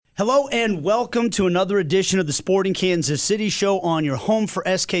Hello and welcome to another edition of the Sporting Kansas City Show on your home for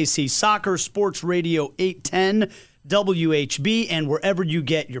SKC Soccer, Sports Radio 810, WHB, and wherever you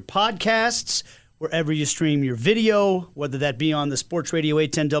get your podcasts, wherever you stream your video, whether that be on the Sports Radio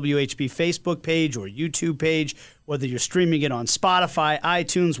 810 WHB Facebook page or YouTube page, whether you're streaming it on Spotify,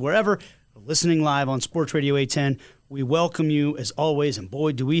 iTunes, wherever, or listening live on Sports Radio 810. We welcome you as always, and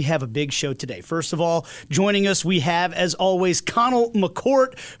boy, do we have a big show today. First of all, joining us, we have, as always, Conall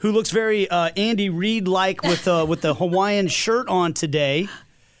McCourt, who looks very Andy Reid-like with the Hawaiian shirt on today.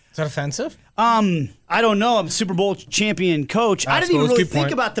 Is that offensive? I don't know. I'm a Super Bowl champion coach. I didn't even really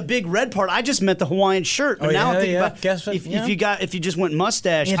think about the big red part. I just meant the Hawaiian shirt. But now I'm thinking about if you just went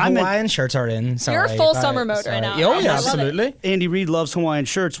mustache. Hawaiian shirts are in. Sorry, you're full summer mode right now. Oh yeah, absolutely. Andy Reid loves Hawaiian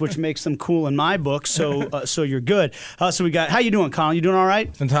shirts, which makes them cool in my book. So so you're good. So we got. How you doing, Colin? You doing all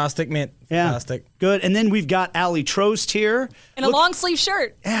right? Fantastic, mate. Fantastic. Yeah, good. And then we've got Allie Trost here. In a long sleeve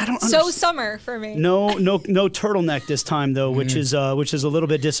shirt. Yeah, I don't so summer for me. No turtleneck this time though, which is a little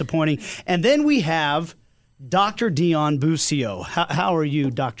bit disappointing. And then we have Dr. Dionne Busio. How are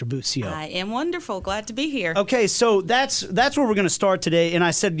you, Dr. Busio? I am wonderful. Glad to be here. Okay, so that's where we're going to start today. And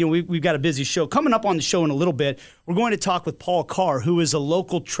I said, we've got a busy show. Coming up on the show in a little bit, we're going to talk with Paul Carr, who is a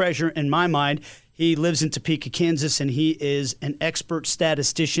local treasure in my mind. He lives in Topeka, Kansas, and he is an expert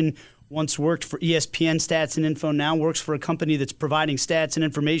statistician. Once worked for ESPN Stats and Info, now works for a company that's providing stats and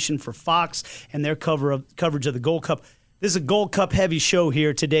information for Fox and their coverage of the Gold Cup. This is a Gold Cup heavy show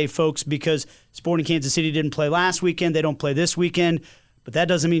here today, folks, because Sporting Kansas City didn't play last weekend. They don't play this weekend. But that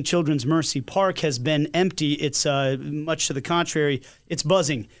doesn't mean Children's Mercy Park has been empty. It's much to the contrary. It's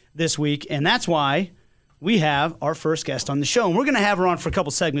buzzing this week. And that's why we have our first guest on the show. And we're going to have her on for a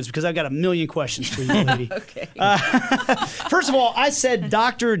couple segments because I've got a million questions for you, lady. Okay. First of all, I said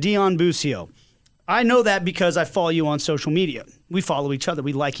Dr. Dionne Busio. I know that because I follow you on social media. We follow each other.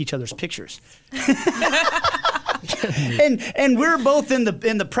 We like each other's pictures. and we're both in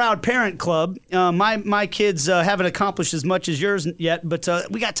the Proud Parent Club. My kids haven't accomplished as much as yours yet, but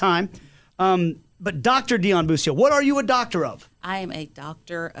we got time. But Dr. Dionne Busio, what are you a doctor of? I am a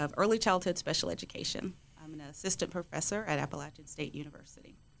doctor of early childhood special education. I'm an assistant professor at Appalachian State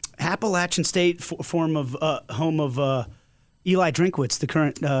University. Appalachian State, home of Eli Drinkwitz, the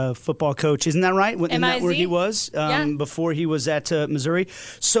current football coach. Isn't that right? Isn't that where he was before he was at Missouri?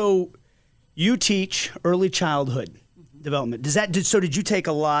 So you teach early childhood development. Did you take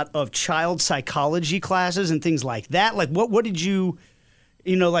a lot of child psychology classes and things like that? Like what did you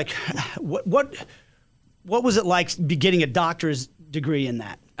what was it like getting a doctor's degree in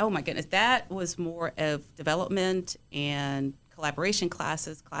that? Oh my goodness, that was more of development and collaboration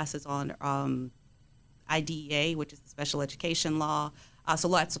classes on IDEA, which is the special education law. So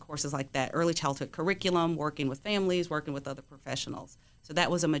lots of courses like that, early childhood curriculum, working with families, working with other professionals. So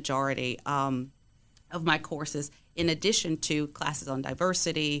that was a majority of my courses, in addition to classes on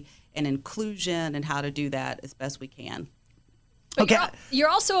diversity and inclusion and how to do that as best we can. But okay. You're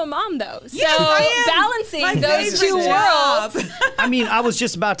also a mom, though. So yes, balancing those two worlds. I mean, I was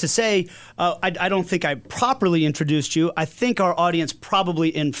just about to say, I don't think I properly introduced you. I think our audience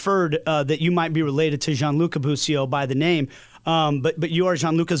probably inferred that you might be related to Gianluca Busio by the name. But you are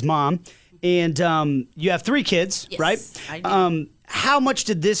Gianluca's mom. And you have 3 kids, yes, right? I do. How much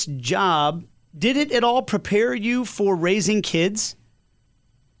did this job, did it at all prepare you for raising kids?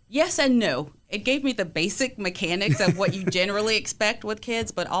 Yes and no. It gave me the basic mechanics of what you generally expect with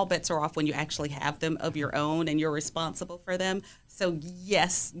kids, but all bets are off when you actually have them of your own and you're responsible for them. So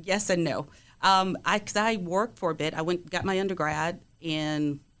yes and no. Because I worked for a bit. I got my undergrad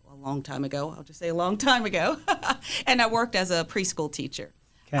a long time ago. I'll just say a long time ago. And I worked as a preschool teacher.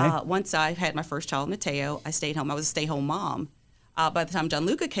 Okay. Once I had my first child, Mateo, I stayed home. I was a stay-home mom. By the time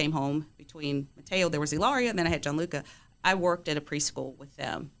Gianluca came home, between Mateo, there was Ilaria, and then I had Gianluca, I worked at a preschool with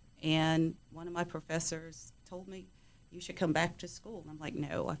them. And one of my professors told me, you should come back to school. And I'm like,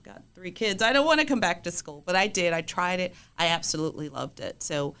 no, I've got 3 kids. I don't want to come back to school. But I did. I tried it. I absolutely loved it.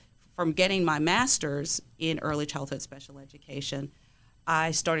 So from getting my master's in early childhood special education,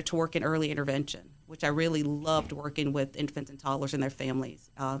 I started to work in early intervention, which I really loved, working with infants and toddlers and their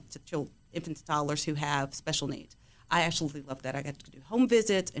families, infants and toddlers who have special needs. I absolutely loved that. I got to do home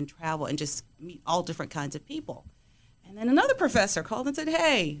visits and travel and just meet all different kinds of people. And then another professor called and said,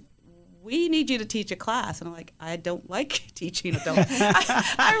 hey, we need you to teach a class. And I'm like, I don't like teaching adults.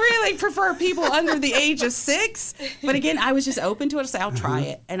 I really prefer people under the age of 6. But again, I was just open to it. I said, I'll try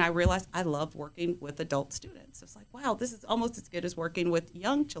it. And I realized I loved working with adult students. It's like, wow, this is almost as good as working with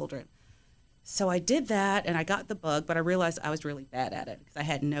young children. So I did that, and I got the bug, but I realized I was really bad at it because I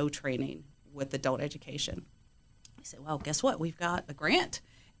had no training with adult education. I said, well, guess what? We've got a grant.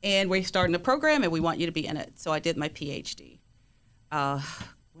 and we're starting a program, and we want you to be in it. So I did my PhD.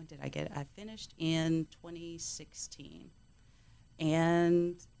 When did I get it? I finished in 2016,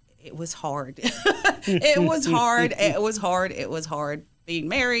 and it was hard. It was hard. It was hard. It was hard. Being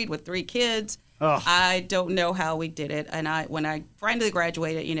married with 3 kids. Oh. I don't know how we did it. And when I finally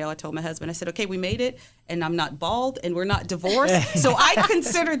graduated, I told my husband, I said, okay, we made it, and I'm not bald, and we're not divorced. So I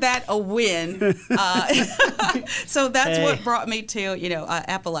consider that a win. So that's what brought me to,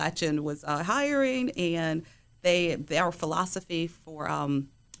 Appalachian was hiring, and our philosophy for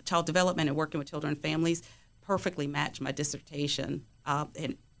child development and working with children and families perfectly matched my dissertation.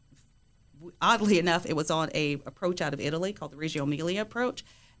 And oddly enough, it was on a approach out of Italy called the Reggio Emilia approach.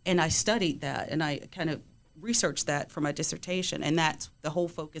 And I studied that, and I kind of researched that for my dissertation, and that's the whole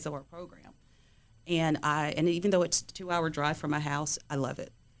focus of our program. And even though it's a 2-hour drive from my house, I love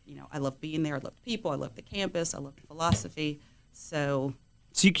it. I love being there. I love the people. I love the campus. I love the philosophy. So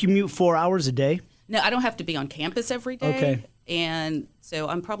you commute 4 hours a day? No, I don't have to be on campus every day. Okay. And so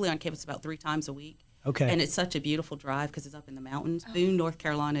I'm probably on campus about 3 times a week. Okay. And it's such a beautiful drive because it's up in the mountains. Boone, North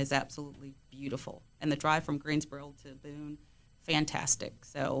Carolina is absolutely beautiful. And the drive from Greensboro to Boone, fantastic.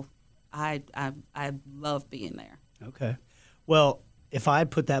 So I love being there. Okay. Well, if I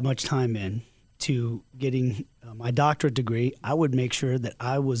put that much time in to getting my doctorate degree, I would make sure that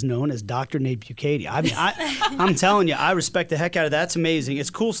I was known as Dr. Nate Bucati. I mean, I'm telling you, I respect the heck out of that. That's amazing.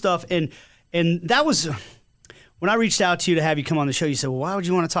 It's cool stuff. And that was when I reached out to you to have you come on the show. You said, well, why would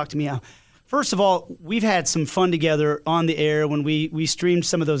you want to talk to me? First of all, we've had some fun together on the air when we streamed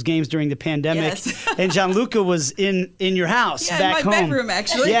some of those games during the pandemic. Yes. And Gianluca was in your house back in home. my bedroom,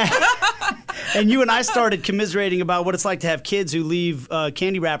 actually. Yeah. And you and I started commiserating about what it's like to have kids who leave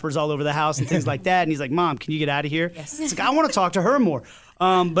candy wrappers all over the house and things like that. And he's like, Mom, can you get out of here? Yes. It's like, I want to talk to her more.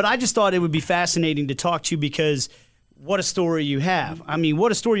 But I just thought it would be fascinating to talk to you because what a story you have. I mean,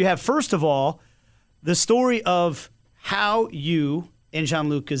 what a story you have. First of all, the story of how you and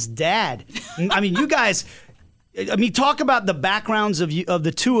Gianluca's dad. I mean, you guys. I mean, talk about the backgrounds of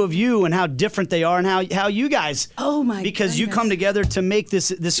the two of you and how different they are, and how you guys. Oh my! Because goodness. you come together to make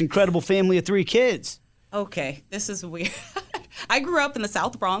this incredible family of 3 kids. Okay, this is weird. I grew up in the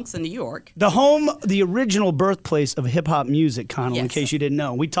South Bronx in New York. The original birthplace of hip hop music, Conall. Yes. In case you didn't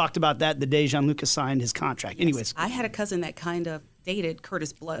know, we talked about that the day Gianluca signed his contract. Yes. Anyways, I had a cousin that kind of dated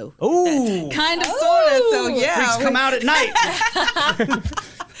Curtis Blow. Oh, kind of, sort of. So yeah, freaks come out at night.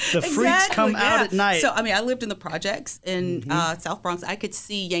 The freaks come out at night. So I mean, I lived in the projects in South Bronx. I could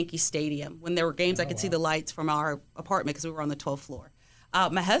see Yankee Stadium when there were games. I could see the lights from our apartment because we were on the 12th floor.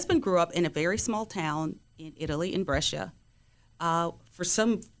 My husband grew up in a very small town in Italy, in Brescia. For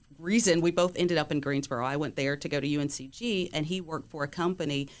some reason, we both ended up in Greensboro. I went there to go to UNCG, and he worked for a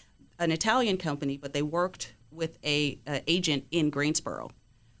company, an Italian company, but they worked with a agent in Greensboro.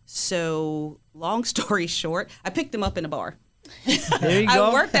 So, long story short, I picked him up in a bar. There you go.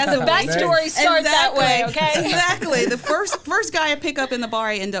 I worked as a best stories start that way, okay? Exactly. The first guy I pick up in the bar,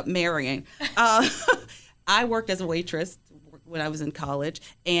 I end up marrying. I worked as a waitress when I was in college,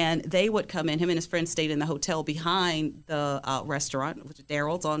 and they would come in. Him and his friends stayed in the hotel behind the restaurant, which is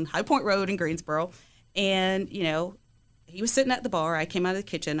Daryl's on High Point Road in Greensboro. And, he was sitting at the bar. I came out of the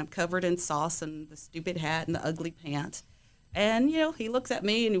kitchen. I'm covered in sauce and the stupid hat and the ugly pants. And, he looks at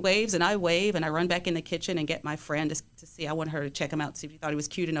me and he waves, and I wave, and I run back in the kitchen and get my friend to see. I want her to check him out to see if he thought he was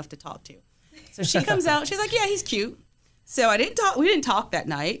cute enough to talk to. So she comes out. She's like, yeah, he's cute. So we didn't talk that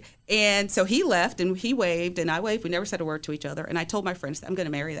night. And so he left, and he waved, and I waved. We never said a word to each other. And I told my friends, I'm going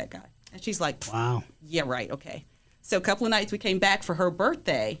to marry that guy. And she's like, wow. Yeah, right, okay. So a couple of nights we came back for her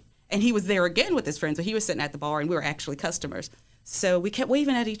birthday, and he was there again with his friends. So he was sitting at the bar, and we were actually customers. So we kept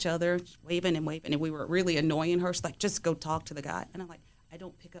waving at each other, waving, and we were really annoying her. She's like, just go talk to the guy. And I'm like, I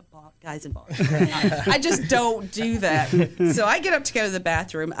don't pick up guys in bars. I just don't do that. So I get up to go to the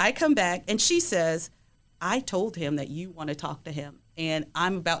bathroom. I come back, and she says, I told him that you want to talk to him, and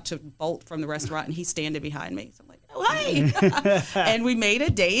I'm about to bolt from the restaurant, and he's standing behind me. So I'm like, oh, hi. And we made a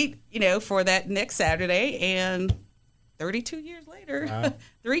date, for that next Saturday, and 32 years later, wow.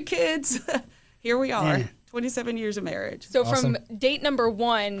 3 kids, here we are, 27 years of marriage. So awesome. From date number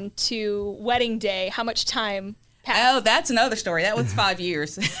 1 to wedding day, how much time passed? Oh, that's another story. That was 5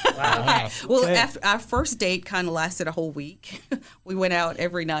 years. Wow. Okay. Well, after our first date kind of lasted a whole week. We went out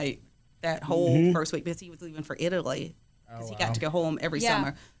every night that whole first week because he was leaving for Italy because he got to go home every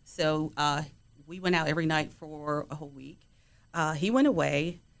summer. So we went out every night for a whole week. He went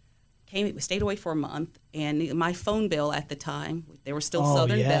away, stayed away for a month, and my phone bill at the time, they were still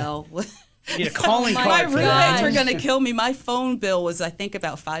Southern Bell. You need a calling card. My roommates were going to kill me. My phone bill was, I think,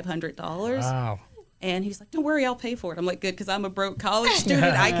 about $500. Wow. And he's like, don't worry, I'll pay for it. I'm like, good, because I'm a broke college student.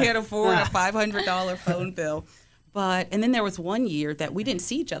 I can't afford a $500 phone bill. And then there was one year that we didn't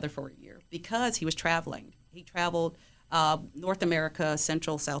see each other for a year because he was traveling. He traveled North America,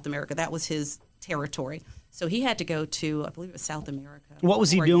 Central, South America. That was his territory. So he had to go to, I believe it was South America. What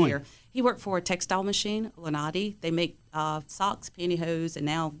was he doing? Year. He worked for a textile machine, Lanati. They make socks, pantyhose, and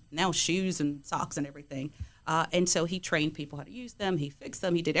now shoes and socks and everything. And so he trained people how to use them. He fixed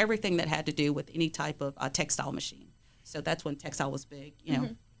them. He did everything that had to do with any type of textile machine. So that's when textile was big, you know.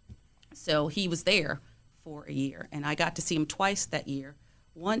 So he was there for a year, and I got to see him twice that year.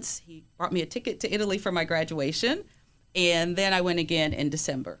 Once he brought me a ticket to Italy for my graduation, and then I went again in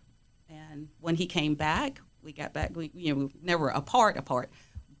December. And when he came back, we got back. We were never apart,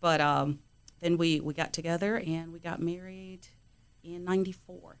 but then we got together and we got married in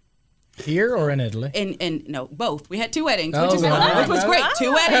 '94. Here or in Italy? And no, both. We had two weddings, Oh, which was great.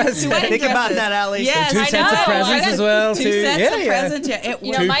 Two weddings. Think about that, Aly. Yes, two sets of presents as well. Two sets of presents. Yeah,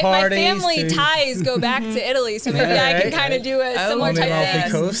 You know, my parties, family ties go back to Italy, so maybe I can kind of do a similar on the type Amalfi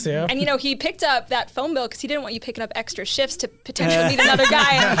thing. Coast, yeah. And you know, he picked up that phone bill because he didn't want you picking up extra shifts to potentially meet another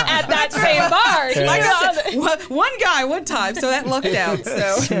guy at that same bar. He Like saw I said, one guy, one time, so that lucked out.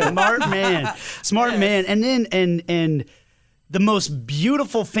 So Smart man. And then and the most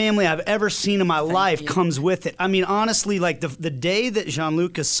beautiful family I've ever seen in my life comes with it. I mean, honestly, like the day that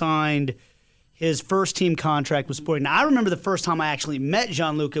Gianluca signed his first team contract with Sporting. Now, I remember the first time I actually met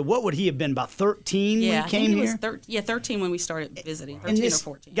Gianluca. What would he have been, about 13 when he came I think he here? was 13 when we started visiting, 13 And this, or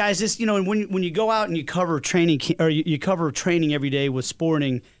 14. guys, this, you know, when you go out and you cover training, or you cover training every day with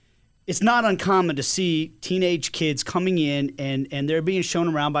Sporting, it's not uncommon to see teenage kids coming in and they're being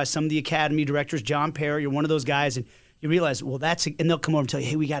shown around by some of the academy directors. John Perry, you're one of those guys, and you realize, well, and they'll come over and tell you,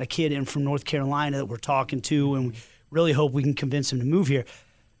 hey, we got a kid in from North Carolina that we're talking to, and we really hope we can convince him to move here.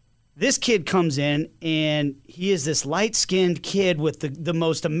 This kid comes in, and he is this light-skinned kid with the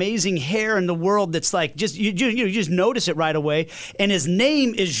most amazing hair in the world that's like, you just notice it right away, and his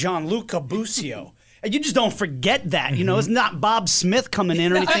name is Gianluca Busio. And you just don't forget that, you know. It's not Bob Smith coming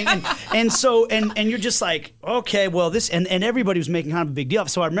in or anything, and so you're just like, okay, well, this, and everybody was making kind of a big deal.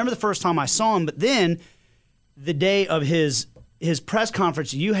 So I remember the first time I saw him, but then the day of his press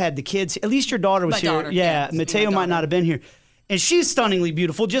conference, you had the kids. At least your daughter was here. Yeah, Matteo might not have been here, and she's stunningly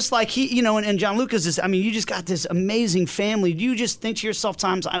beautiful, just like he, you know. And Gianluca's this. I mean, you just got this amazing family. Do you just think to yourself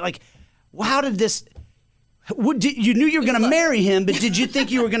times like, well, how did this? You knew you were going to marry him, but did you think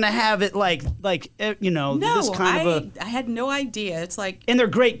you were going to have it like you know, this kind of a? I had no idea. It's like, and they're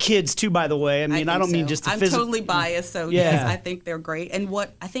great kids too, by the way. I mean, I don't mean just the physical. I'm totally biased, so yes, I think they're great. And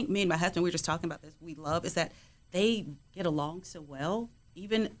what I think me and my husband, we were just talking about this, we love is that they get along so well.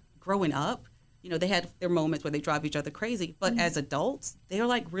 Even growing up, you know, they had their moments where they drive each other crazy, but as adults, they're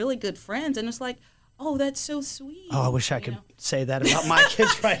like really good friends, and it's like, oh, that's so sweet. Oh, I wish I could say that about my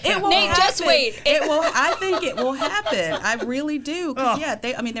kids right now. Nate, just wait. I think it will happen. I really do. Because,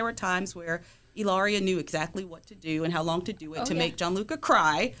 there were times where Ilaria knew exactly what to do and how long to do it to make Gianluca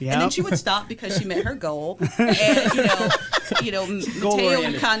cry. Yep. And then she would stop because she met her goal. And,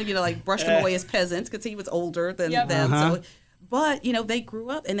 Matteo kind of, like brushed him away as peasants because he was older than them. So, but, they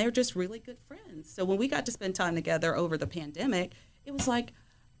grew up and they're just really good friends. So when we got to spend time together over the pandemic, it was like,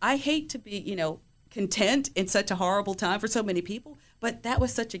 I hate to be, content in such a horrible time for so many people, but that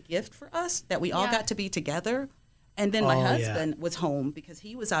was such a gift for us that we all got to be together. And then my husband was home because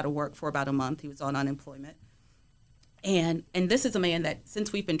he was out of work for about a month. He was on unemployment. And this is a man that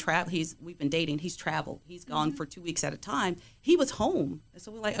since we've been dating, he's traveled. He's gone for 2 weeks at a time. He was home. And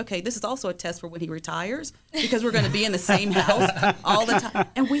so we're like, okay, this is also a test for when he retires because we're going to be in the same house all the time.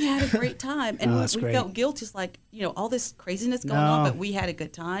 And we had a great time. And we felt guilty. It's like, all this craziness going on, but we had a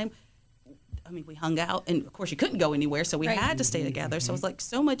good time. I mean, we hung out, and of course you couldn't go anywhere, so we had to stay together. So it's like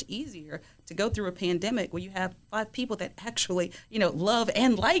so much easier to go through a pandemic where you have 5 people that actually, love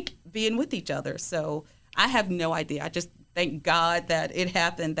and like being with each other. So I have no idea. I just thank God that it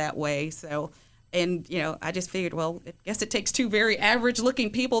happened that way. So, and, I just figured, well, I guess it takes 2 very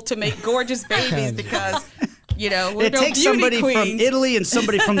average-looking people to make gorgeous babies because, we're it takes somebody queens. from Italy and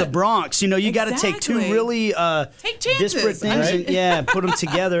somebody from the Bronx. You got to take 2 really disparate things and put them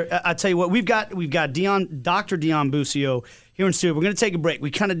together. I tell you what, we've got Dr. Dionne Busio here in studio. We're going to take a break.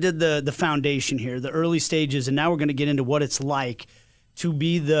 We kind of did the foundation here, the early stages, and now we're going to get into what it's like to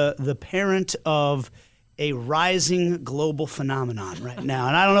be the parent of a rising global phenomenon right now.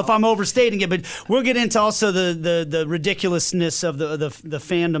 And I don't know if I'm overstating it, but we'll get into also the ridiculousness of the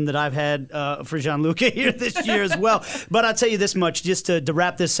fandom that I've had for Gianluca here this year as well. But I'll tell you this much, just to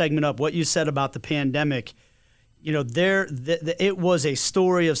wrap this segment up, what you said about the pandemic, it was a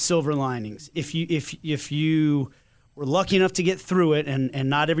story of silver linings. If you were lucky enough to get through it, and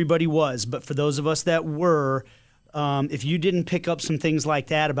not everybody was, but for those of us that were, if you didn't pick up some things like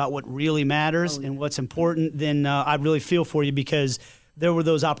that about what really matters and what's important, then I really feel for you, because there were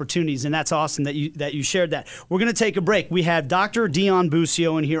those opportunities, and that's awesome that you shared that. We're going to take a break. We have Dr. Dionne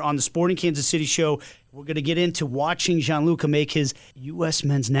Busio in here on the Sporting Kansas City show. We're going to get into watching Gianluca make his U.S.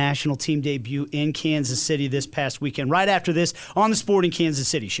 men's national team debut in Kansas City this past weekend, right after this on the Sporting Kansas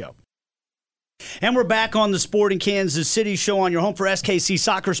City show. And we're back on the Sporting Kansas City show on your home for SKC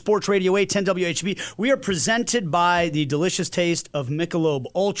Soccer Sports Radio 810 WHB. We are presented by the delicious taste of Michelob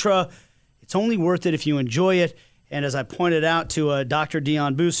Ultra. It's only worth it if you enjoy it. And as I pointed out to Dr.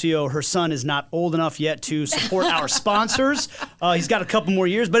 Dionne Busio, her son is not old enough yet to support our sponsors. He's got a couple more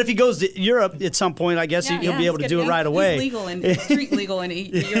years, but if he goes to Europe at some point, I guess he'll be able to do it right away. He's legal in street legal in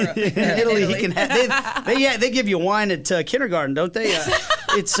Europe. In Italy, he can have. They give you wine at kindergarten, don't they?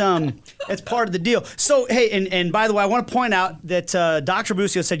 It's part of the deal. So hey, and by the way, I want to point out that Dr.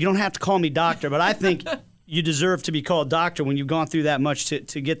 Busio said you don't have to call me doctor, but I think you deserve to be called doctor when you've gone through that much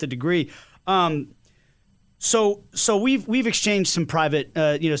to get the degree. So we've exchanged some private,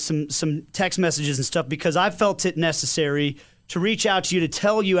 some text messages and stuff, because I felt it necessary to reach out to you to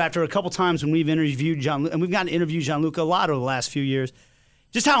tell you, after a couple times when we've interviewed Gianluca, and we've gotten to interview Gianluca a lot over the last few years,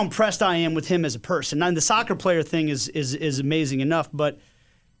 just how impressed I am with him as a person. Now, the soccer player thing is amazing enough, but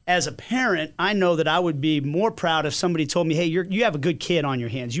as a parent, I know that I would be more proud if somebody told me, hey, you have a good kid on your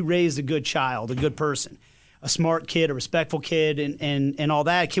hands. You raised a good child, a good person, a smart kid, a respectful kid, and all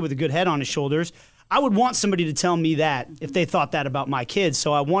that, a kid with a good head on his shoulders. I would want somebody to tell me that if they thought that about my kids.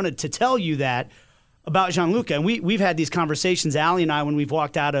 So I wanted to tell you that about Gianluca. And we've had these conversations, Aly and I, when we've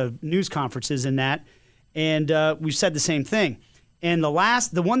walked out of news conferences and that, and we've said the same thing. And the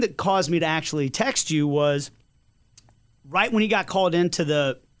one that caused me to actually text you was right when he got called into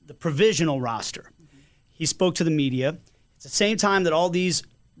the provisional roster. He spoke to the media. It's the same time that all these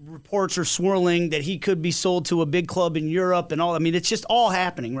reports are swirling that he could be sold to a big club in Europe and all. I mean, it's just all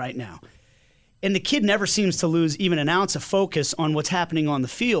happening right now. And the kid never seems to lose even an ounce of focus on what's happening on the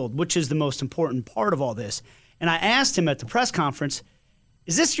field, which is the most important part of all this. And I asked him at the press conference,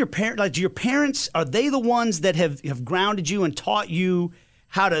 is this your parent? Like, do your parents, are they the ones that have grounded you and taught you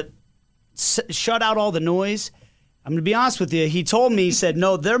how to shut out all the noise? I'm going to be honest with you. He told me, he said,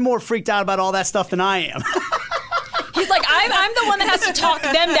 no, they're more freaked out about all that stuff than I am. He's like, I'm the one that has to talk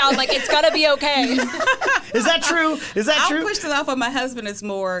them down. Like, it's gonna be okay. Is that true? I'll push it off on my husband.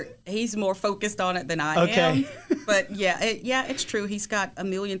 He's more focused on it than I am. But it's true. He's got a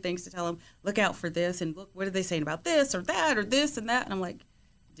million things to tell him. Look out for this, and look, what are they saying about this or that or this and that? And I'm like,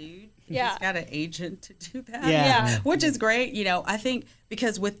 dude, he's got an agent to do that. Yeah. Which is great. I think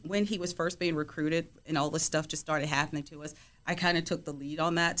because when he was first being recruited and all this stuff just started happening to us, I kind of took the lead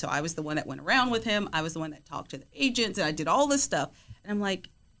on that. So I was the one that went around with him. I was the one that talked to the agents, and I did all this stuff. And I'm like,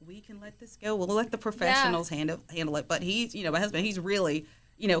 we can let this go. We'll let the professionals handle it. But he's, my husband, he's really,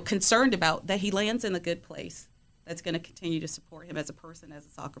 concerned about that he lands in a good place that's going to continue to support him as a person, as a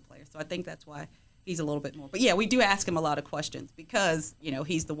soccer player. So I think that's why he's a little bit more. But yeah, we do ask him a lot of questions because,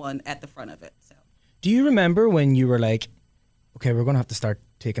 he's the one at the front of it. So. Do you remember when you were like, okay, we're going to have to start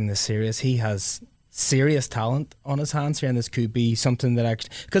taking this serious? He has serious talent on his hands here, and this could be something that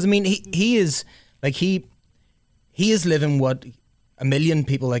actually, because I mean, he is like, he is living what a million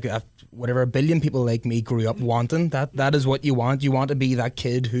people, like whatever, a billion people like me grew up wanting. That is what you want. You want to be that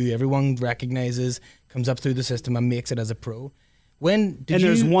kid who everyone recognizes, comes up through the system and makes it as a pro.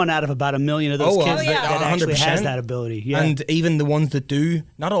 There's one out of about a million of those kids that actually has that ability. Yeah. And even the ones that do,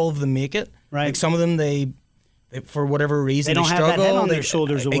 not all of them make it. Right. Like some of them, they for whatever reason, they don't struggle. have that head on their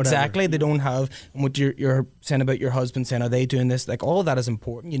shoulders or whatever. Exactly. They don't have, and what you're saying about your husband saying, are they doing this? Like, all of that is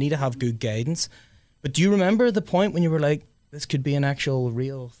important. You need to have good guidance. But do you remember the point when you were like, this could be an actual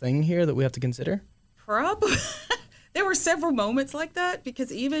real thing here that we have to consider? Probably. There were several moments like that,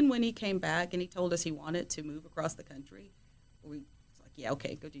 because even when he came back and he told us he wanted to move across the country, we was like, yeah,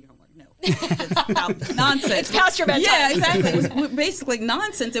 okay, go do your homework. No. It's nonsense. It's past your bedtime. Yeah, exactly. It was basically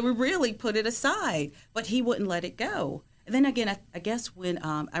nonsense, and we really put it aside. But he wouldn't let it go. And then again, I guess when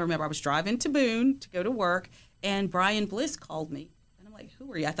I remember I was driving to Boone to go to work, and Brian Bliss called me. And I'm like,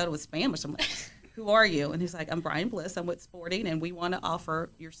 who are you? I thought it was spam or something. Who are you? And he's like, I'm Brian Bliss. I'm with Sporting, and we want to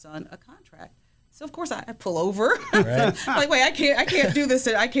offer your son a contract. So, of course, I pull over. Right. I'm like, wait, I can't do this.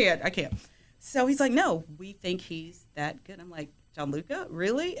 I can't. So he's like, no, we think he's that good. I'm like, Gianluca,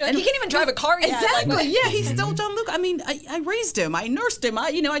 really? Like, he can't even drive a car yet. Exactly. Like, yeah, he's still Gianluca. I mean, I raised him. I nursed him.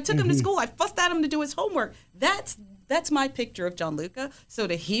 I took him to school. I fussed at him to do his homework. That's my picture of Gianluca. So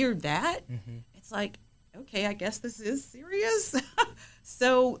to hear that, it's like, okay, I guess this is serious.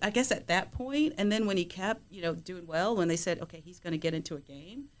 So I guess at that point, and then when he kept, doing well, when they said, okay, he's going to get into a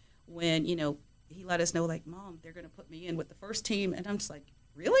game, when, he let us know, like, Mom, they're going to put me in with the first team. And I'm just like,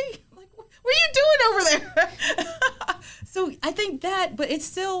 really? I'm like, what are you doing over there? So I think that, but he's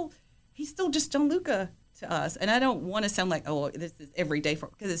still just Gianluca to us. And I don't want to sound like, oh, this is every day,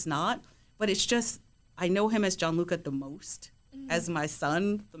 because it's not. But it's just, I know him as Gianluca the most, as my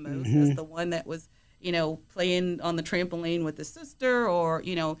son the most, as the one that was, playing on the trampoline with his sister, or,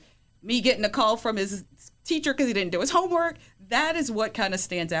 me getting a call from his teacher because he didn't do his homework. That is what kind of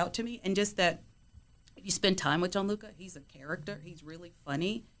stands out to me. And just that if you spend time with Gianluca, he's a character. He's really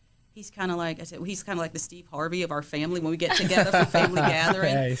funny. He's kind of like, I said, he's kind of like the Steve Harvey of our family when we get together for family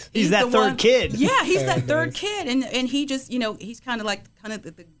gathering. Nice. He's that third kid. Yeah, he's that third kid. And he just, he's kind of like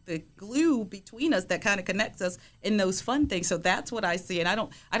the glue between us that kind of connects us in those fun things. So that's what I see. And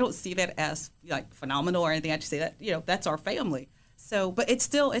I don't see that as like phenomenal or anything. I just say that, that's our family. So, but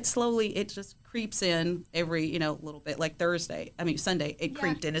it just creeps in every, little bit. Like Sunday, it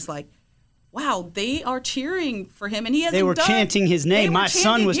creeped in. It's like, wow, they are cheering for him, and he hasn't. They were chanting his name. My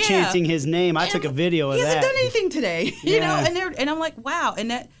son was chanting his name. I took a video of that. He hasn't done anything today, and I'm like, wow,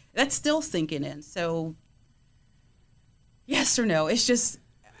 and that's still sinking in. So, yes or no? It's just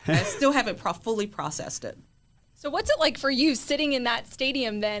I still haven't fully processed it. So what's it like for you sitting in that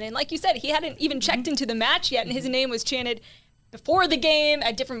stadium then? And like you said, he hadn't even checked into the match yet, and his name was chanted before the game,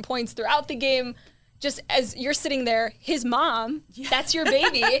 at different points throughout the game. Just as you're sitting there, his mom, that's your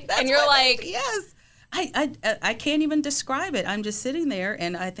baby, and you're like, baby, yes. I can't even describe it. I'm just sitting there,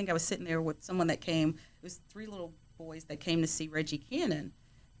 and I think I was sitting there with someone that came. It was 3 little boys that came to see Reggie Cannon,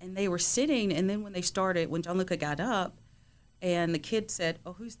 and they were sitting. And then when Gianluca got up, and the kid said,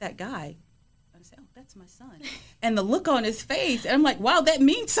 "Oh, who's that guy?" I said, "Oh, that's my son." And the look on his face, and I'm like, "Wow, that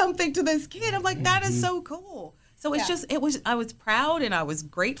means something to this kid." I'm like, "That is so cool." So it's I was proud and I was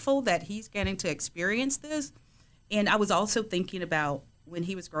grateful that he's getting to experience this. And I was also thinking about when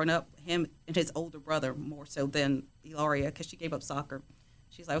he was growing up, him and his older brother more so than Ilaria, because she gave up soccer.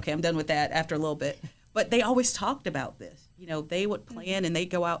 She's like, okay, I'm done with that after a little bit. But they always talked about this. They would plan and they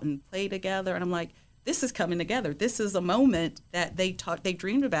go out and play together. And I'm like, this is coming together. This is a moment that they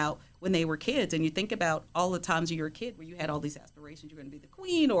dreamed about when they were kids. And you think about all the times you were a kid where you had all these aspirations. You're going to be the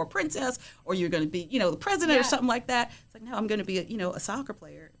queen or a princess, or you're going to be, the president or something like that. It's like, no, I'm going to be, a soccer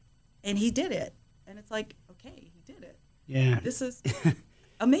player. And he did it. And it's like, okay, he did it. Yeah. This is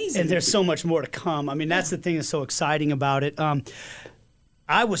amazing. And there's so much more to come. I mean, that's the thing that's so exciting about it.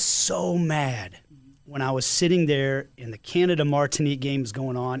 I was so mad when I was sitting there and the Canada-Martinique game is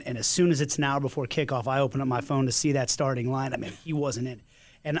going on, and as soon as it's an hour before kickoff, I open up my phone to see that starting line. I mean, he wasn't in it.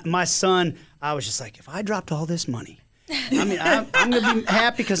 And my son, I was just like, if I dropped all this money, I mean, I'm going to be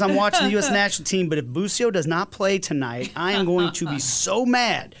happy because I'm watching the U.S. national team, but if Busio does not play tonight, I am going to be so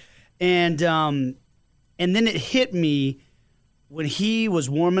mad. And then it hit me when he was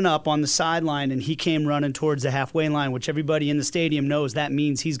warming up on the sideline and he came running towards the halfway line, which everybody in the stadium knows that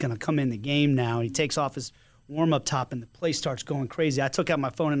means he's going to come in the game now. He takes off his warm-up top and the place starts going crazy. I took out my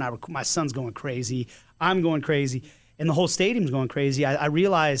phone and my son's going crazy. I'm going crazy. And the whole stadium's going crazy. I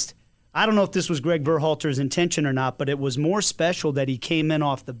realized, I don't know if this was Greg Berhalter's intention or not, but it was more special that he came in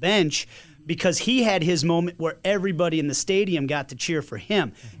off the bench because he had his moment where everybody in the stadium got to cheer for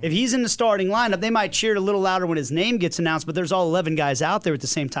him. If he's in the starting lineup, they might cheer it a little louder when his name gets announced, but there's all 11 guys out there at the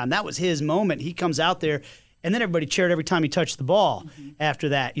same time. That was his moment. He comes out there, and then everybody cheered every time he touched the ball after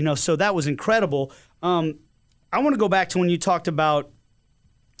that. So that was incredible. I want to go back to when you talked about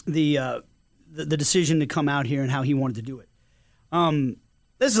the decision to come out here and how he wanted to do it.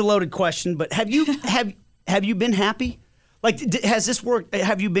 This is a loaded question, but have you been happy? Like, has this worked?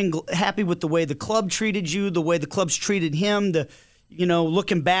 Have you been happy with the way the club treated you, the way the club's treated him,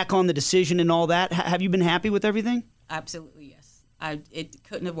 looking back on the decision and all that? Have you been happy with everything? Absolutely, yes. It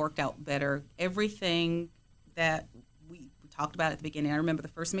couldn't have worked out better. Everything that we talked about at the beginning. I remember the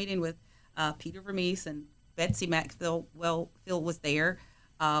first meeting with Peter Vermees and Betsy Maxfield. Phil was there.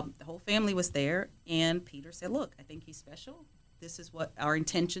 The whole family was there, and Peter said, look, I think he's special. This is what our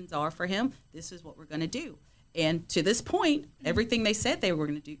intentions are for him. This is what we're going to do. And to this point, everything they said they were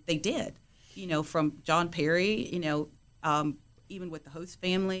going to do, they did. From John Perry, even with the host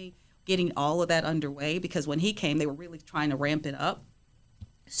family, getting all of that underway, because when he came, they were really trying to ramp it up.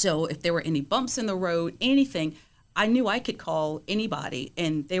 So if there were any bumps in the road, anything, I knew I could call anybody,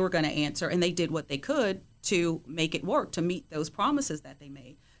 and they were going to answer, and they did what they could to make it work, to meet those promises that they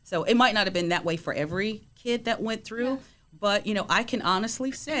made. So it might not have been that way for every kid that went through, but, I can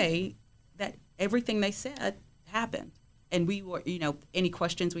honestly say that everything they said happened. And we were, any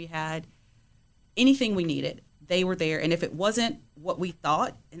questions we had, anything we needed, they were there. And if it wasn't what we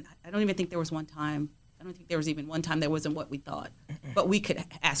thought, and I don't even think there was even one time that wasn't what we thought, but we could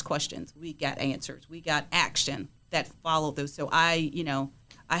ask questions. We got answers. We got action that followed those. So I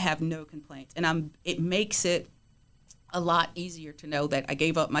have no complaints, and it makes it a lot easier to know that I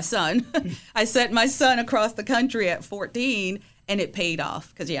gave up my son. I sent my son across the country at 14, and it paid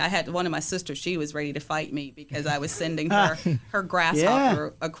off. Because, I had one of my sisters, she was ready to fight me because I was sending her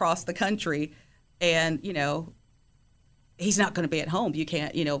grasshopper across the country. And, he's not going to be at home. You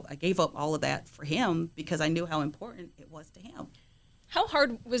can't, I gave up all of that for him because I knew how important it was to him. How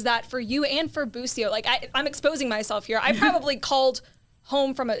hard was that for you and for Busio? Like, I'm exposing myself here. I probably called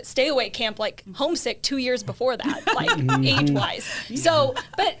home from a stay-away camp, like homesick 2 years before that, like age-wise. So,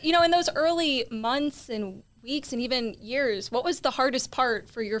 but, in those early months and weeks and even years, what was the hardest part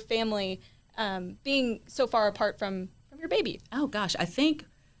for your family being so far apart from your baby? Oh, gosh, I think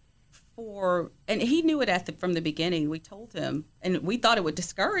and he knew it from the beginning. We told him, and we thought it would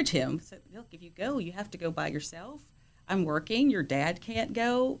discourage him. So, look, if you go, you have to go by yourself. I'm working. Your dad can't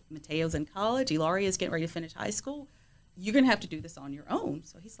go. Mateo's in college. Ilaria is getting ready to finish high school. You're going to have to do this on your own.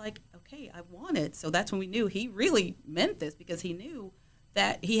 So he's like, okay, I want it. So that's when we knew he really meant this, because he knew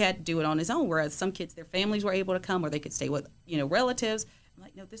that he had to do it on his own. Whereas some kids, their families were able to come, or they could stay with, relatives. I'm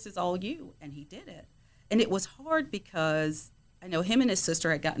like, no, this is all you. And he did it. And it was hard because I know him and his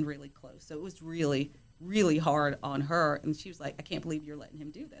sister had gotten really close. So it was really, really hard on her. And she was like, I can't believe you're letting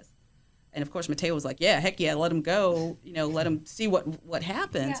him do this. And of course, Mateo was like, yeah, heck yeah, let him go, let him see what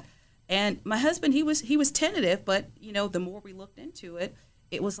happens. Yeah. And my husband, he was tentative, but, the more we looked into it,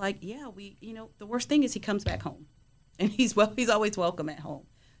 it was like, yeah, the worst thing is he comes back home, and he's always welcome at home.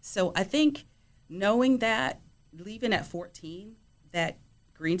 So I think knowing that, leaving at 14, that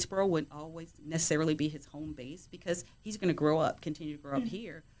Greensboro wouldn't always necessarily be his home base, because he's going to continue to grow up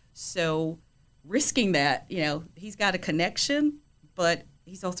here. So risking that, he's got a connection, but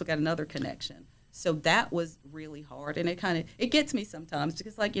he's also got another connection. So that was really hard, and it gets me sometimes,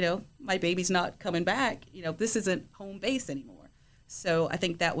 because my baby's not coming back. This isn't home base anymore. So I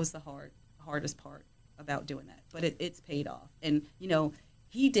think that was the hardest part about doing that. But it's paid off, and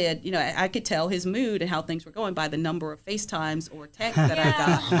he did. I could tell his mood and how things were going by the number of FaceTimes or texts that I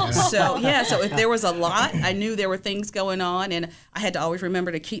got. So if there was a lot, I knew there were things going on, and I had to always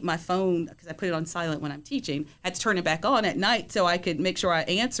remember to keep my phone, because I put it on silent when I'm teaching. I had to turn it back on at night so I could make sure I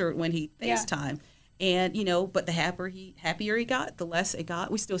answered when he FaceTimed. And but the happier he got, the less it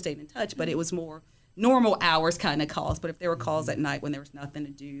got. We still stayed in touch, but it was more normal hours kind of calls. But if there were calls at night when there was nothing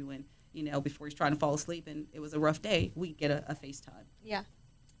to do, and before he's trying to fall asleep and it was a rough day, we'd get a FaceTime. Yeah.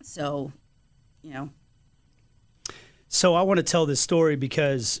 So, So I want to tell this story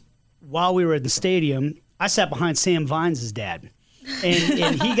because while we were at the stadium, I sat behind Sam Vines' dad.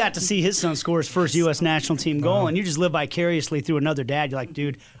 And he got to see his son score his first U.S. national team goal, and you just live vicariously through another dad. You're like,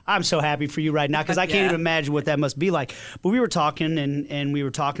 dude, I'm so happy for you right now, because I can't even imagine what that must be like. But we were talking, and we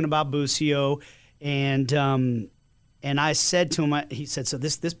were talking about Busio, and I said to him, he said, so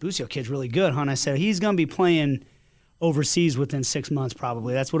this Busio kid's really good, huh? And I said, he's going to be playing overseas within 6 months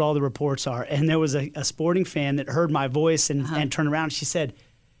probably. That's what all the reports are. And there was a sporting fan that heard my voice and turned around, and she said,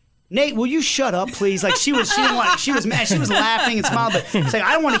 Nate, will you shut up, please? Like she didn't want. She was mad. She was laughing and smiling, but saying,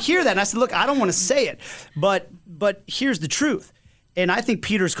 I don't want to hear that. And I said, look, I don't want to say it, but here's the truth. And I think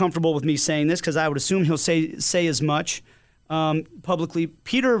Peter's comfortable with me saying this, because I would assume he'll say as much publicly.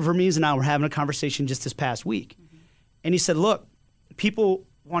 Peter Vermees and I were having a conversation just this past week, and he said, look, people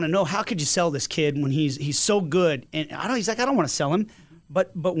want to know, how could you sell this kid when he's so good? And he's like, I don't want to sell him,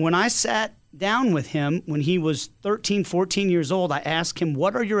 but when I sat down with him when he was 13, 14 years old, I asked him,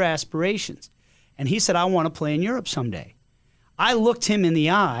 what are your aspirations? And he said, I want to play in Europe someday. I looked him in the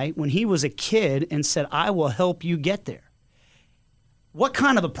eye when he was a kid and said, I will help you get there. What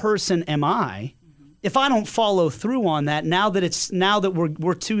kind of a person am I if I don't follow through on that now that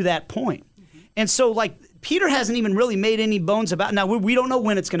we're to that point? And so, like, Peter hasn't even really made any bones about it. Now, we don't know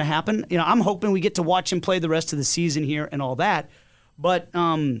when it's going to happen. I'm hoping we get to watch him play the rest of the season here and all that. But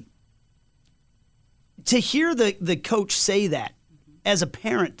to hear the coach say that as a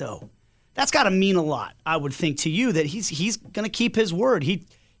parent, though, that's got to mean a lot, I would think, to you, that he's going to keep his word.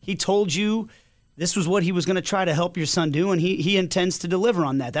 He told you this was what he was going to try to help your son do, and he intends to deliver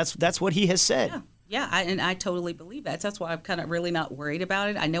on that. That's what he has said. Yeah, and I totally believe that. That's why I'm kind of really not worried about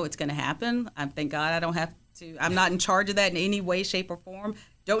it. I know it's going to happen. Thank God I don't have to. I'm not in charge of that in any way, shape, or form.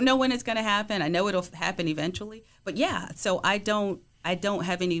 Don't know when it's going to happen. I know it'll happen eventually. But yeah, so I don't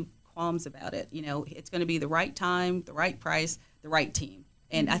have any qualms about it. It's going to be the right time, the right price, the right team.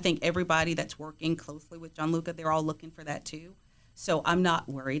 And I think everybody that's working closely with Gianluca, they're all looking for that too. So I'm not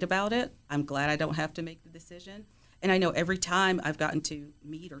worried about it. I'm glad I don't have to make the decision. And I know every time I've gotten to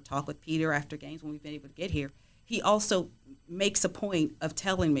meet or talk with Peter after games when we've been able to get here, he also makes a point of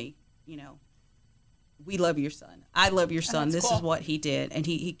telling me, we love your son. I love your son. This is what he did. And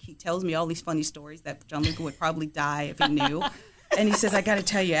he tells me all these funny stories that Gianluca would probably die if he knew. And he says, I got to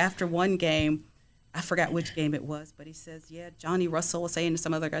tell you, after one game, I forgot which game it was, but he says, yeah, Johnny Russell was saying to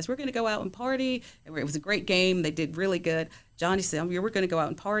some other guys, we're going to go out and party. And it was a great game. They did really good. Johnny said, we're going to go out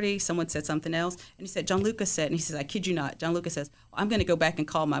and party. Someone said something else. And he said, Gianluca said, and he says, I kid you not. Gianluca says, well, I'm going to go back and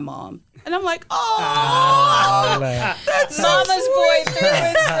call my mom. And I'm like, oh, that's Mama's so boy through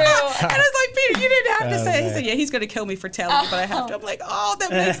and through. And I was like, Peter, you didn't have to say it. He said, yeah, he's going to kill me for telling you, but I have to. I'm like, oh,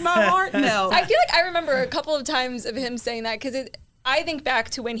 that makes my heart melt. I feel like I remember a couple of times of him saying that because I think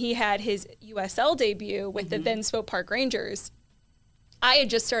back to when he had his USL debut with the then Swope Park Rangers. I had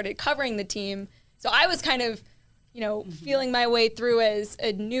just started covering the team, so I was kind of, feeling my way through as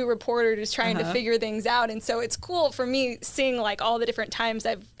a new reporter, just trying to figure things out. And so it's cool for me seeing like all the different times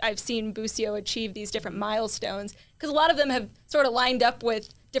I've seen Busio achieve these different milestones, because a lot of them have sort of lined up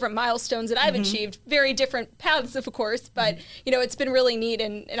with different milestones that I've achieved, very different paths, of course. But it's been really neat,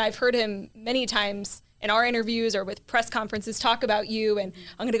 and I've heard him many times in our interviews or with press conferences talk about you, and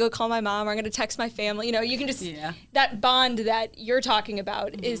I'm going to go call my mom, or I'm going to text my family. You can just, that bond that you're talking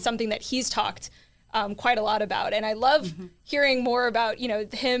about is something that he's talked quite a lot about. And I love hearing more about,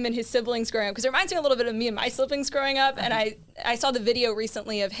 him and his siblings growing up, because it reminds me a little bit of me and my siblings growing up. And I saw the video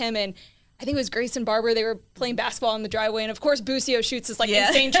recently of him and I think it was Grace and Barbara. They were playing basketball in the driveway, and of course Busio shoots this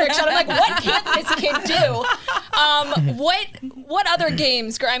insane trick shot. I'm like, what can't this kid do? What other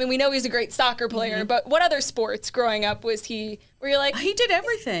games? I mean, we know he's a great soccer player, but what other sports growing up was he? Were you like? He did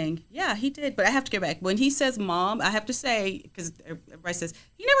everything. Yeah, he did. But I have to go back. When he says mom, I have to say, because everybody says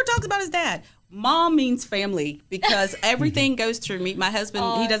he never talks about his dad. Mom means family, because everything goes through me. My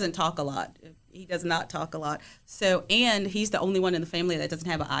husband, he doesn't talk a lot. He does not talk a lot. So, and he's the only one in the family that doesn't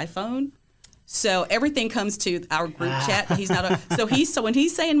have an iPhone. So everything comes to our group chat. He's not so when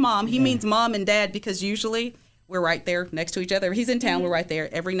he's saying mom, he means mom and dad, because usually we're right there next to each other. If he's in town, we're right there.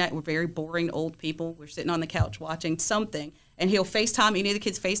 Every night we're very boring old people. We're sitting on the couch watching something, and he'll FaceTime, any of the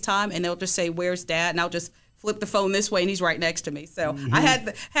kids FaceTime, and they'll just say, where's dad? And I'll just flip the phone this way, and he's right next to me. So I had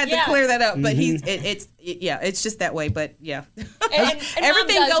to clear that up, but it's just that way. But yeah, and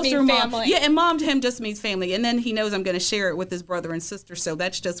everything goes through mom. Family. Yeah, and mom to him just means family, and then he knows I'm going to share it with his brother and sister. So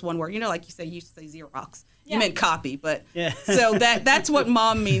that's just one word. Like you used to say Xerox. You meant copy, but so that's what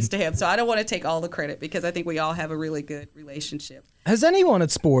mom means to him. So I don't want to take all the credit, because I think we all have a really good relationship. Has anyone at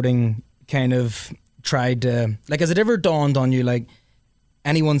Sporting kind of tried to, has it ever dawned on you,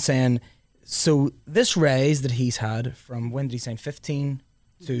 anyone saying, so this rise that he's had from, when did he sign, 15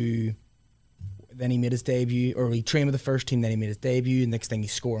 to then he made his debut, or he trained with the first team, then he made his debut, and next thing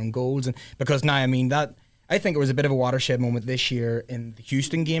he's scoring goals. And because now, I think it was a bit of a watershed moment this year in the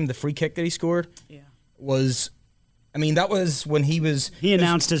Houston game, the free kick that he scored. Yeah. That was when he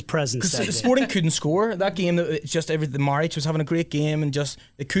announced his presence. Because Sporting couldn't score that game. It's just the Maric was having a great game, and just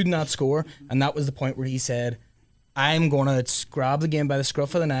they could not score. And that was the point where he said, I'm going to grab the game by the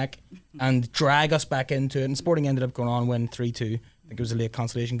scruff of the neck and drag us back into it. And Sporting ended up going on, win 3-2. I think it was a late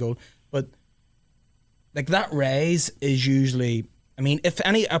consolation goal. But that raise is usually, if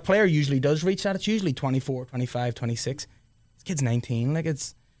a player usually does reach that, it's usually 24, 25, 26. This kid's 19.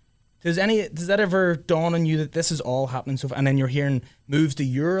 Does that ever dawn on you that this is all happening so far? And then you're hearing moves to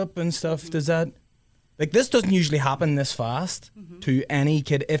Europe and stuff. Does that, this doesn't usually happen this fast to any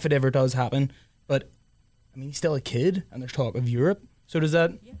kid, if it ever does happen. But he's still a kid, and there's talk of Europe. So does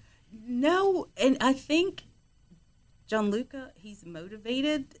that? Yeah. No, and I think Gianluca, he's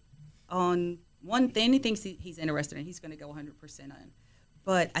motivated on one thing. He thinks he's interested in. He's going to go 100% in.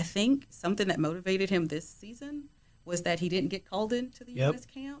 But I think something that motivated him this season was that he didn't get called into the U.S.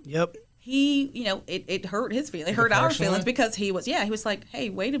 camp. Yep. He, it hurt his feelings. It hurt our feelings, because he was like, hey,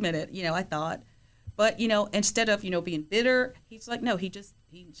 wait a minute, I thought. But, instead of, being bitter, he's like, no, he just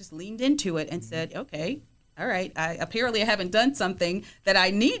leaned into it and said, okay, all right, I haven't done something that I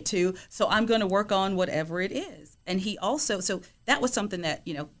need to, so I'm going to work on whatever it is. And he also, so that was something that,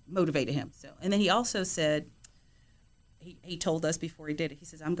 motivated him. So, and then he also said, he told us before he did it, he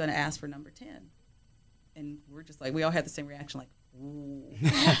says, I'm going to ask for number 10. And we're just we all had the same reaction, ooh.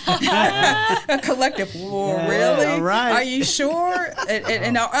 A collective, ooh, really? All right. Are you sure?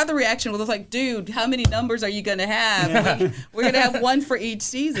 And our other reaction was dude, how many numbers are you going to have? We're going to have one for each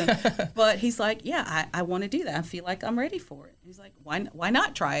season. But he's like, yeah, I want to do that. I feel like I'm ready for it. He's like, why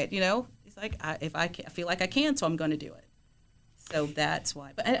not try it? He's like, I feel like I can, so I'm going to do it. So that's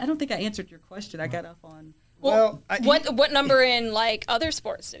why. But I don't think I answered your question. I got off on... Well, what number in like other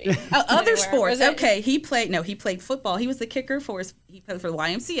sports did he? Other sports. Okay, he played football. He was the kicker he played for the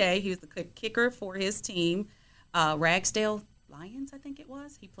YMCA. He was the kicker for his team, Ragsdale Lions, I think it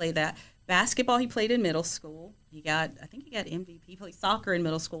was. He played that. Basketball, he played in middle school. I think he got MVP. He played soccer in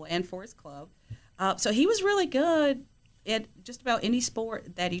middle school and for his club. So he was really good at just about any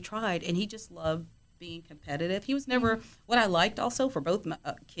sport that he tried, and he just loved being competitive. He was never, what I liked also for both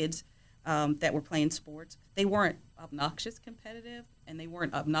kids that were playing sports, they weren't obnoxious competitive, and they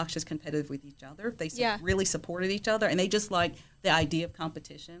weren't obnoxious competitive with each other. They really supported each other, and they just liked the idea of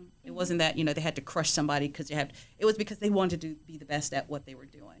competition. It wasn't that, they had to crush somebody it was because they wanted to be the best at what they were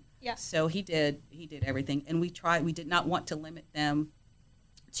doing. Yeah. So he did everything, and we did not want to limit them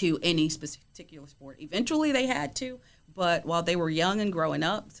to any particular sport. Eventually they had to, but while they were young and growing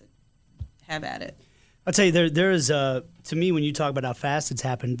up, have at it. I'll tell you, there is, to me, when you talk about how fast it's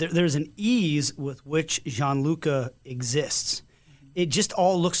happened, there's an ease with which Gianluca exists. It just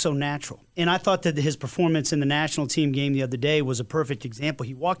all looks so natural. And I thought that his performance in the national team game the other day was a perfect example.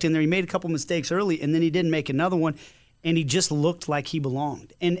 He walked in there, he made a couple mistakes early, and then he didn't make another one, and he just looked like he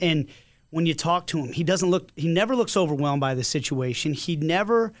belonged. And when you talk to him, he never looks overwhelmed by the situation. He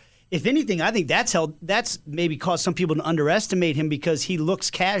never, if anything, I think that's maybe caused some people to underestimate him because he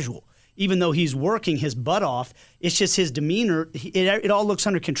looks casual. Even though he's working his butt off, it's just his demeanor. It all looks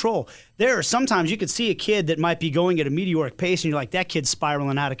under control. There are sometimes you could see a kid that might be going at a meteoric pace, and you're like, that kid's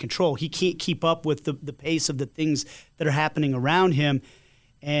spiraling out of control. He can't keep up with the pace of the things that are happening around him.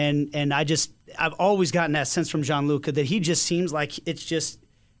 And I've always gotten that sense from Gianluca that he just seems like it's just,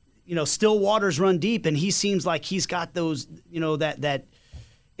 still waters run deep, and he seems like he's got those, that.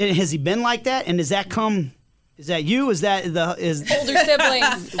 Has he been like that? And does that come? Is that you? Is older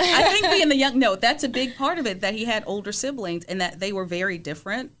siblings? I think being the young. No, that's a big part of it. That he had older siblings and that they were very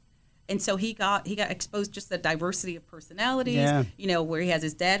different, and so he got exposed just the diversity of personalities. Yeah. Where he has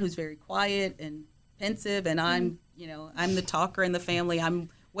his dad who's very quiet and pensive, and I'm the talker in the family. I'm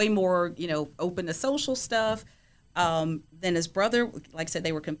way more open to social stuff. Then his brother, like I said,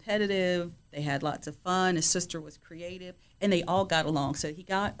 they were competitive. They had lots of fun. His sister was creative, and they all got along. So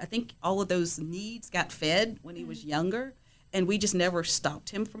I think all of those needs got fed when he was younger, and we just never stopped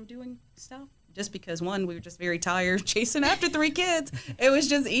him from doing stuff. Just because, one, we were just very tired chasing after 3 kids. It was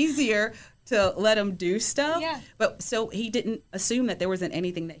just easier to let him do stuff. Yeah. But so he didn't assume that there wasn't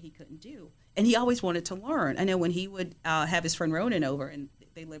anything that he couldn't do. And he always wanted to learn. I know when he would have his friend Ronan over, and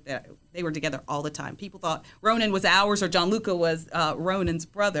they were together all the time. People thought Ronan was ours or Gianluca was Ronan's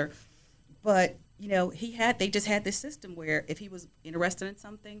brother. But, they just had this system where if he was interested in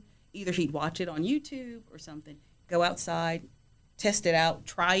something, either he'd watch it on YouTube or something, go outside, test it out,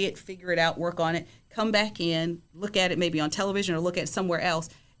 try it, figure it out, work on it, come back in, look at it maybe on television or look at it somewhere else.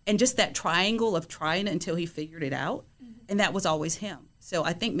 And just that triangle of trying it until he figured it out. Mm-hmm. And that was always him. So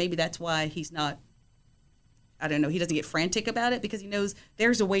I think maybe that's why he's not, I don't know, he doesn't get frantic about it because he knows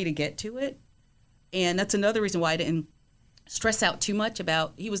there's a way to get to it. And that's another reason why I didn't stress out too much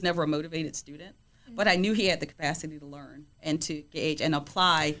about, he was never a motivated student, but I knew he had the capacity to learn and to gauge and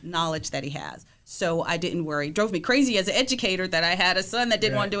apply knowledge that he has. So I didn't worry. It drove me crazy as an educator that I had a son that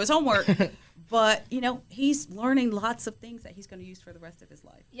didn't want to do his homework. But, he's learning lots of things that he's going to use for the rest of his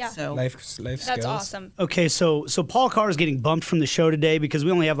life. Yeah. So life skills. That's awesome. Okay, so Paul Carr is getting bumped from the show today because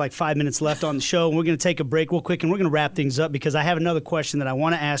we only have like 5 minutes left on the show. We're going to take a break real quick, and we're going to wrap things up because I have another question that I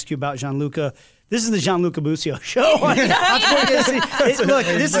want to ask you about Gianluca. This is the Gianluca Busio show. Look,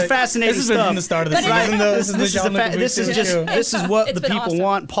 this is fascinating this stuff. This has been from the start of the season, though. This is the Gianluca Busio show. This is what the people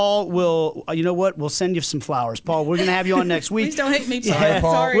want. Paul will, we'll send you some flowers. Paul, we're going to have you on next week. Please don't hate me. Sorry,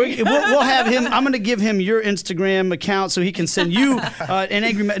 Paul. Sorry. We'll have him. I'm going to give him your Instagram account so he can send you an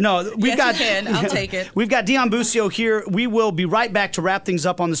angry. No, we've got. You can. I'll take it. We've got Dionne Busio here. We will be right back to wrap things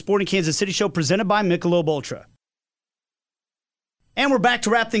up on the Sporting Kansas City show presented by Michelob Ultra. And we're back to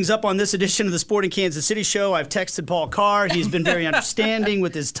wrap things up on this edition of the Sporting Kansas City show. I've texted Paul Carr. He's been very understanding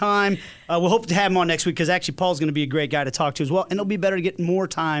with his time. We'll hope to have him on next week because actually Paul's going to be a great guy to talk to as well. And it'll be better to get more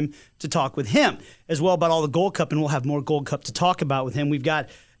time to talk with him as well about all the Gold Cup. And we'll have more Gold Cup to talk about with him. We've got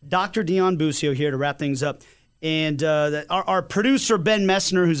Dr. Dionne Busio here to wrap things up. And our producer, Ben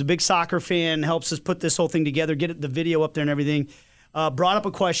Messner, who's a big soccer fan, helps us put this whole thing together, get the video up there and everything. Brought up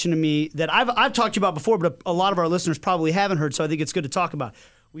a question to me that I've talked to you about before, but a lot of our listeners probably haven't heard, so I think it's good to talk about.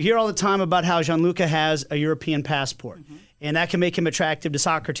 We hear all the time about how Gianluca has a European passport, and that can make him attractive to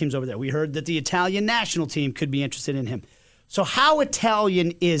soccer teams over there. We heard that the Italian national team could be interested in him. So how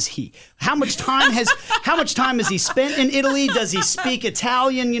Italian is he? How much time has he spent in Italy? Does he speak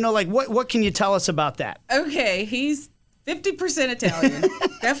Italian? What can you tell us about that? Okay, he's 50% Italian.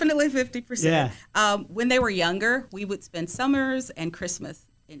 Definitely 50%. Yeah. When they were younger, we would spend summers and Christmas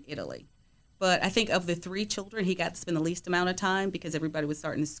in Italy. But I think of the 3 children, he got to spend the least amount of time because everybody was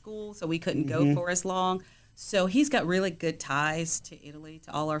starting school, so we couldn't go for as long. So he's got really good ties to Italy,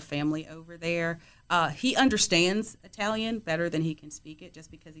 to all our family over there. He understands Italian better than he can speak it just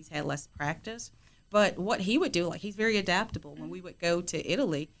because he's had less practice. But what he would do, like he's very adaptable. When we would go to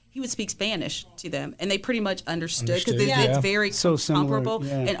Italy, he would speak Spanish to them, and they pretty much understood because it's very so comparable.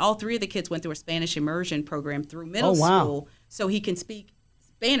 Similar, yeah. And all 3 of the kids went through a Spanish immersion program through middle school, so he can speak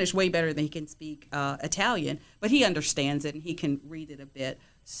Spanish way better than he can speak Italian, but he understands it and he can read it a bit.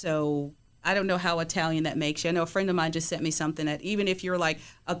 So I don't know how Italian that makes you. I know a friend of mine just sent me something that even if you're like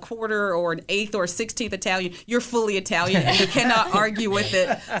a quarter or an eighth or a 16th Italian, you're fully Italian and you cannot argue with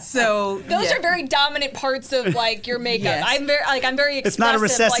it. So those are very dominant parts of like your makeup. Yes. I'm very expressive. It's not a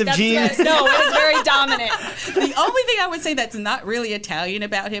recessive gene. No, it's very dominant. The only thing I would say that's not really Italian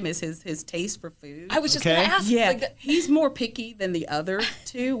about him is his taste for food. I was just going to ask. Yeah, Like he's more picky than the other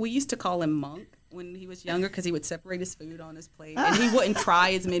 2. We used to call him Monk when he was younger because he would separate his food on his plate and he wouldn't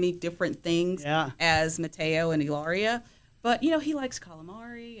try as many different things as Matteo and Ilaria. But, he likes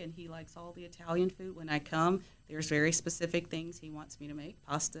calamari and he likes all the Italian food. When I come, there's very specific things he wants me to make,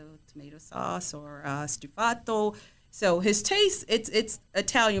 pasta, tomato sauce, or stufato. So his taste, it's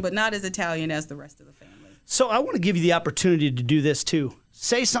Italian, but not as Italian as the rest of the family. So I want to give you the opportunity to do this too.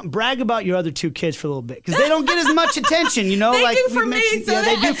 Say something, brag about your other 2 kids for a little bit because they don't get as much attention, They like do for me. So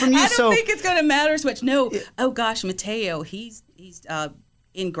they do from you. I don't think it's going to matter as much. No. Oh gosh, Matteo, he's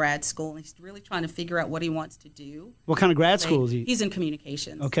in grad school and he's really trying to figure out what he wants to do. What kind of grad school is he? He's in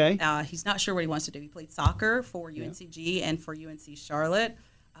communications. Okay. He's not sure what he wants to do. He played soccer for UNCG and for UNC Charlotte.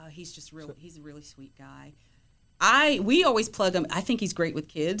 He's a really sweet guy. We always plug him. I think he's great with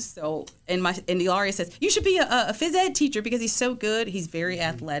kids. So, and Ilaria says, you should be a phys ed teacher because he's so good. He's very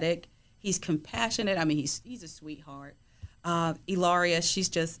athletic. He's compassionate. I mean, he's a sweetheart. Ilaria, she's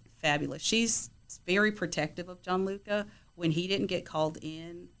just fabulous. She's very protective of Gianluca. When he didn't get called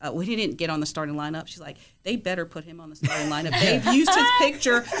in, when he didn't get on the starting lineup, she's like, they better put him on the starting lineup. They've used his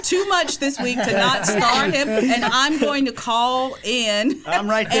picture too much this week to not start him, and I'm going to call in. I'm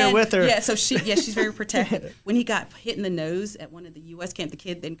right there with her. Yeah, so she's very protective. When he got hit in the nose at one of the U.S. camp, the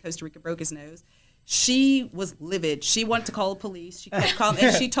kid in Costa Rica broke his nose. She was livid. She wanted to call the police. She kept calling,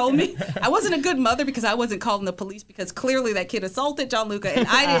 and she told me I wasn't a good mother because I wasn't calling the police because clearly that kid assaulted Gianluca and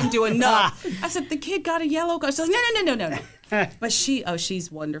I didn't do enough. I said the kid got a yellow card. She's like, no. But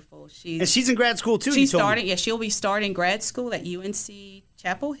she's wonderful. And she's in grad school too. She's starting. Yeah, she'll be starting grad school at UNC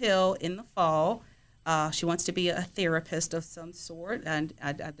Chapel Hill in the fall. She wants to be a therapist of some sort, and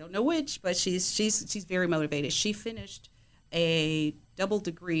I don't know which, but she's very motivated. She finished a double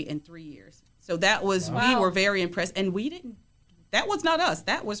degree in 3 years. So that was, we were very impressed. And we didn't, that was not us.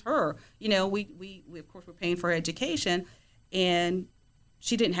 That was her. We of course were paying for her education, and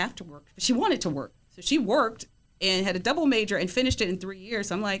she didn't have to work. But she wanted to work. So she worked and had a double major and finished it in 3 years.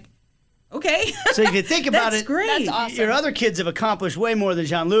 So I'm like, okay. So if you think about That's it, great. That's awesome. Your other kids have accomplished way more than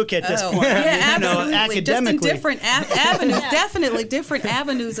Gianluca at this point. Yeah, absolutely. Academically. Just in different avenues, definitely different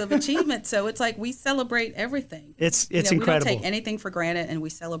avenues of achievement. So it's like we celebrate everything. It's incredible. incredible. We don't take anything for granted, and we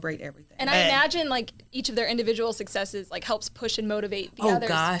celebrate everything. And I imagine like each of their individual successes like helps push and motivate the others. Oh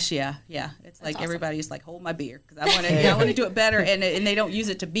gosh, yeah. It's like awesome. everybody's like, hold my beer because I want to do it better, and they don't use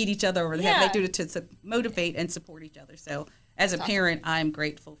it to beat each other over the head. They do it to motivate and support each other. So as a parent, I'm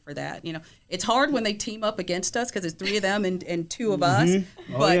grateful for that. It's hard when they team up against us because it's 3 of them and 2 of us,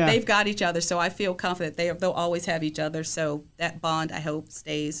 but they've got each other. So I feel confident they'll always have each other. So that bond, I hope,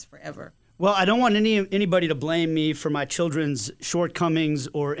 stays forever. Well, I don't want anybody to blame me for my children's shortcomings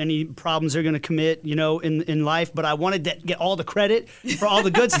or any problems they're going to commit, in life. But I wanted to get all the credit for all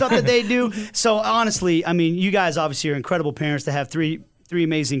the good stuff that they do. So honestly, I mean, you guys obviously are incredible parents to have three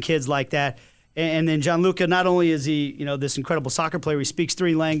amazing kids like that. And then Gianluca, not only is he, this incredible soccer player, he speaks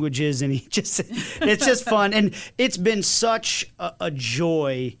 3 languages, and it's just fun. And it's been such a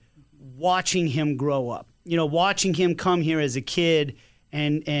joy watching him grow up, watching him come here as a kid.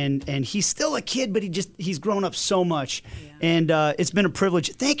 And he's still a kid, but he's grown up so much. Yeah. And it's been a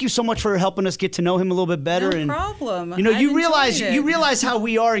privilege. Thank you so much for helping us get to know him a little bit better. No problem. You realize how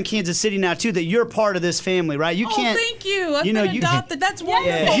we are in Kansas City now too, that you're part of this family, right? You can't. Thank you. I've been adopted. That's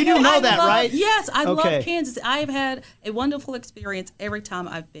wonderful. Yeah. You do know that, right? Yes, I love Kansas. I've had a wonderful experience every time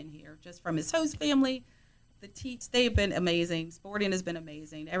I've been here, just from his host family the Teats, they've been amazing. Sporting has been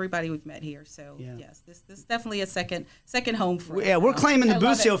amazing. Everybody we've met here. So yes, this is definitely a second home for us. Yeah, we're claiming the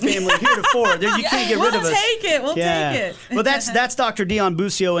Busio family heretofore. You can't get rid of us. We'll take it. Well, that's Dr. Dionne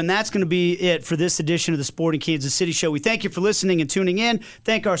Busio, and that's going to be it for this edition of the Sporting Kansas City Show. We thank you for listening and tuning in.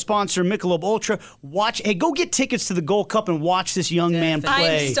 Thank our sponsor, Michelob Ultra. Hey, go get tickets to the Gold Cup and watch this young man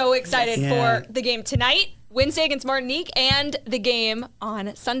play. I'm so excited for the game tonight, Wednesday against Martinique, and the game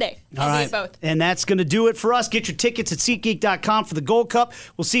on Sunday. I'll be at both. And that's going to do it for us. Get your tickets at SeatGeek.com for the Gold Cup.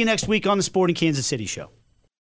 We'll see you next week on the Sporting Kansas City Show.